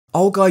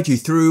I'll guide you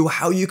through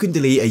how you can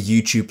delete a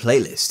YouTube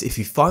playlist. If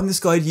you find this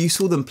guide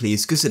useful, then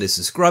please consider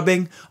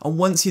subscribing, and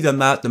once you've done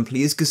that, then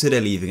please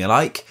consider leaving a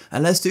like,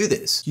 and let's do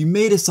this. You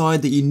may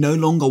decide that you no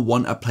longer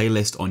want a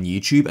playlist on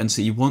YouTube, and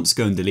so you want to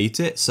go and delete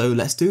it, so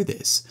let's do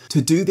this.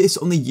 To do this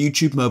on the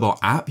YouTube mobile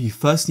app, you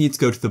first need to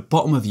go to the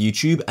bottom of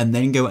YouTube and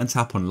then go and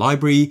tap on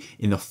Library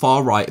in the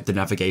far right of the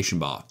navigation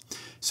bar.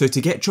 So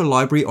to get your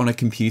library on a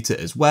computer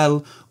as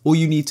well, all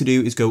you need to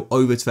do is go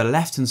over to the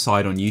left hand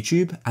side on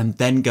YouTube and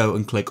then go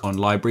and click on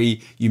library.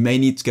 You may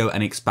need to go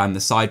and expand the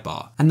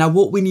sidebar. And now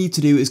what we need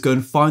to do is go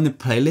and find the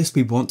playlist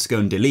we want to go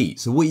and delete.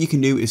 So what you can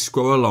do is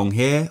scroll along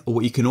here, or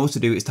what you can also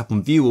do is tap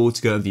on view all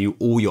to go and view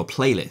all your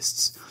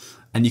playlists.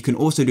 And you can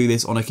also do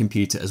this on a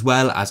computer as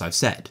well, as I've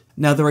said.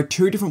 Now there are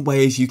two different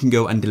ways you can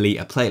go and delete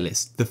a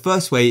playlist. The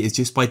first way is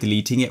just by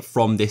deleting it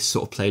from this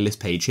sort of playlist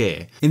page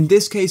here. In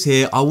this case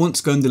here, I want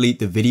to go and delete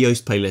the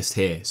videos playlist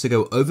here. So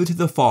go over to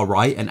the far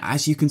right, and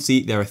as you can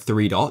see, there are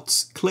three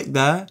dots. Click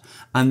there,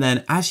 and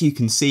then as you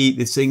can see,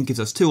 this thing gives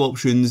us two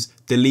options,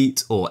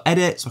 delete or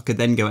edit. So I could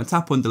then go and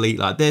tap on delete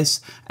like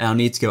this, and I'll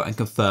need to go and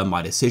confirm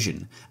my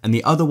decision. And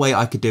the other way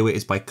I could do it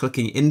is by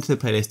clicking into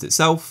the playlist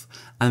itself,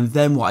 and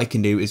then what I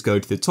can do is go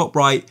to the top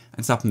right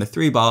and tap on the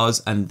three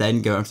bars, and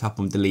then go and tap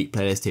on delete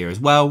playlist here as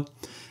well.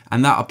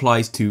 And that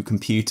applies to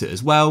computer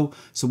as well.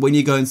 So when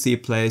you go and see a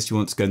playlist you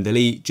want to go and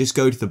delete, just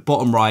go to the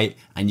bottom right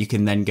and you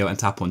can then go and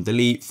tap on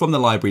delete from the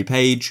library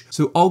page.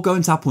 So I'll go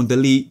and tap on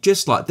delete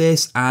just like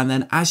this, and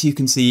then as you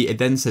can see, it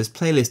then says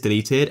playlist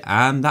deleted,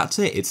 and that's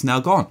it, it's now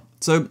gone.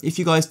 So if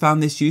you guys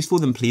found this useful,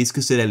 then please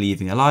consider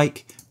leaving a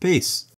like. Peace.